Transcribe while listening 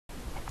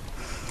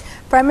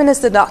Prime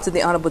Minister Dr.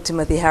 The Honorable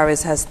Timothy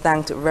Harris has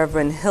thanked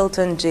Reverend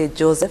Hilton J.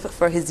 Joseph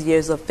for his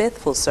years of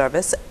faithful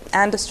service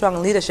and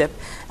strong leadership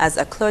as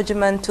a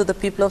clergyman to the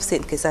people of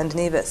St. Kitts and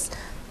Nevis.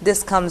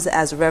 This comes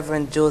as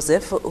Reverend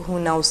Joseph, who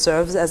now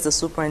serves as the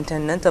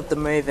superintendent of the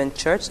Moravian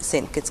Church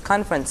St. Kitts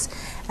Conference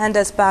and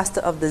as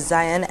pastor of the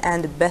Zion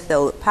and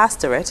Bethel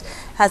Pastorate,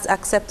 has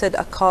accepted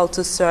a call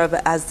to serve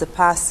as the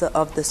pastor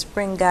of the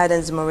Spring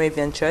Gardens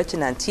Moravian Church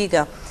in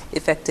Antigua,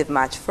 effective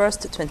March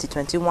 1st,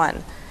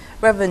 2021.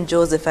 Reverend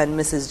Joseph and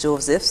Mrs.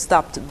 Joseph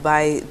stopped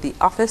by the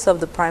office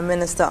of the Prime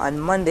Minister on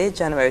Monday,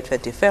 January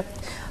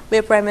 25th,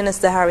 where Prime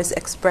Minister Harris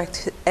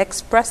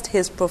expressed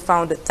his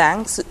profound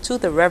thanks to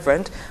the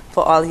Reverend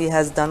for all he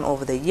has done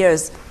over the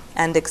years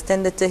and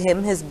extended to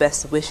him his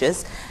best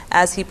wishes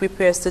as he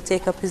prepares to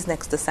take up his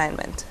next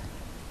assignment.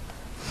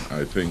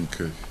 I think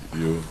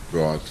you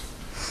brought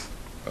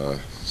a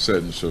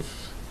sense of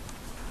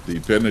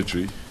deep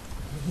energy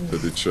to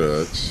the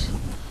church,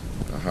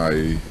 a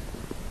high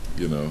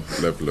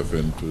level of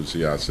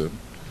enthusiasm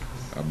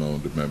among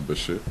the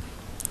membership,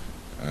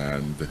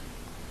 and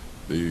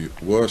the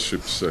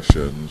worship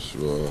sessions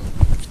were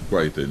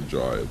quite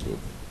enjoyable.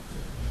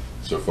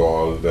 So for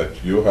all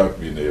that you have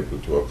been able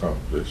to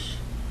accomplish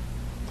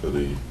to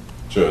the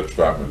church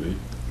family,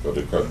 for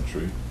the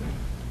country,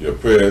 your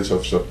prayers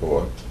of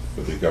support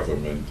for the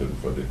government and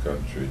for the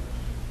country,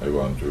 I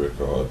want to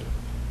record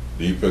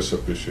deepest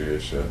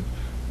appreciation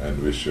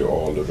and wish you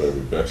all the very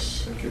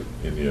best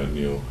in your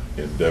new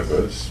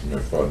endeavors. May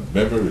fond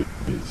memories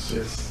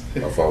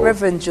of our...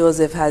 Reverend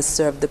Joseph has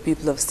served the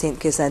people of St.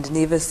 Kitts and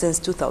Nevis since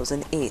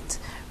 2008.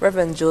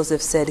 Reverend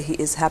Joseph said he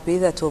is happy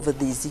that over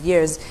these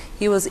years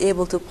he was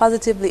able to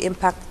positively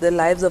impact the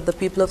lives of the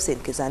people of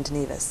St. Kitts and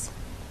Nevis.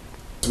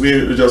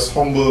 We're just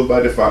humbled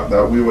by the fact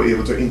that we were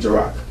able to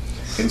interact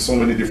in so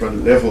many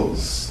different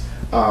levels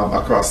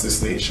across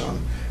this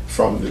nation,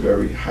 from the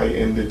very high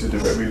end to the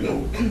very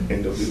low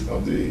end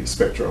of the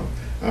spectrum.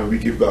 And we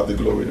give God the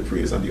glory, the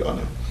praise, and the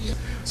honor.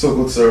 So,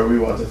 good sir, we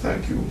want to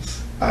thank you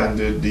and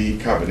the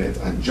cabinet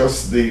and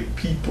just the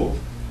people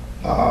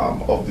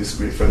of this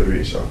great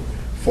federation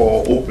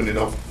for opening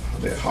up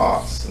their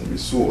hearts and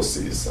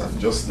resources and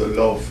just the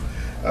love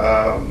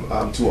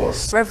to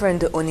us.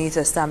 Reverend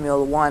Onita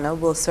Samuel Warner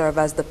will serve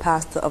as the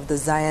pastor of the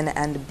Zion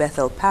and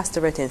Bethel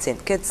Pastorate in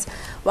St. Kitts,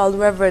 while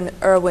Reverend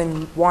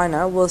Erwin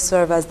Warner will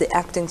serve as the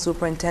acting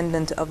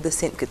superintendent of the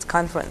St. Kitts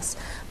Conference.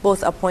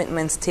 Both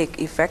appointments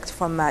take effect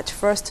from March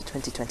 1st,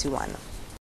 2021.